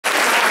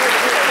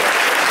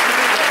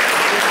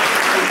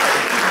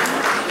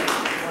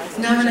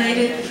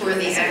Nominated for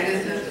the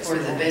Agatha for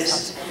the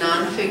Best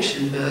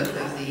Nonfiction Book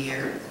of the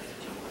Year,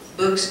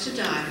 Books to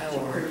Die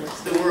For,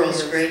 The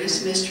World's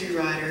Greatest Mystery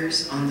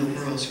Writers on the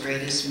World's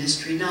Greatest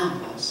Mystery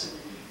Novels,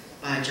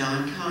 by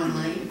John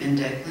Connolly and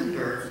Declan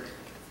Burke.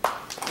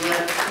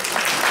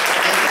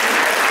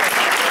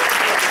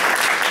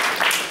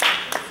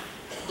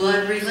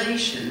 Blood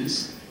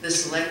Relations, The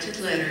Selected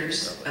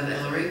Letters of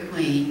Ellery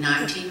Queen,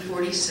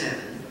 1947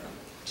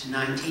 to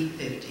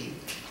 1950,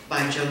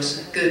 by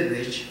Joseph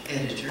Goodrich,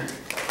 editor.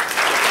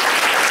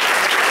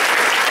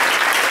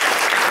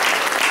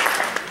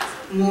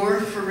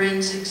 More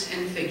Forensics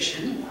and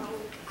Fiction,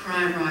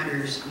 Crime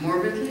Writers'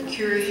 Morbidly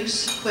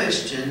Curious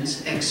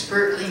Questions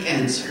Expertly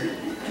Answered,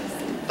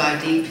 by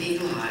D.P.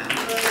 Lyle.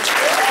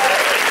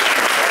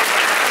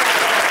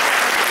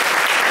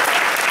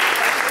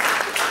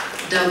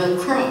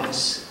 Double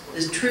Cross,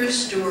 The True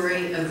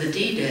Story of the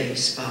D-Day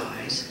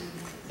Spies,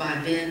 by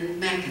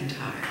Ben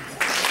McIntyre.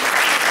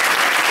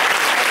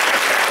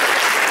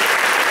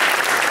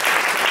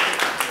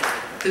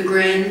 The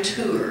Grand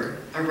Tour,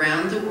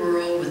 Around the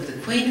World with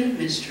the Queen of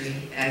Mystery,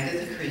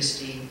 Agatha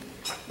Christie,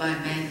 by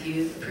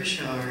Matthew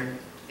Pritchard,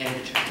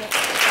 editor.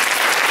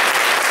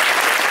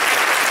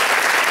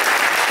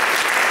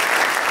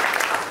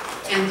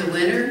 And the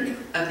winner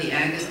of the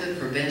Agatha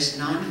for Best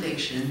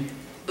Nonfiction,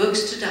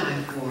 Books to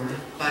Die For,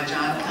 by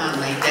John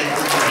Connolly,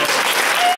 Declan Burke.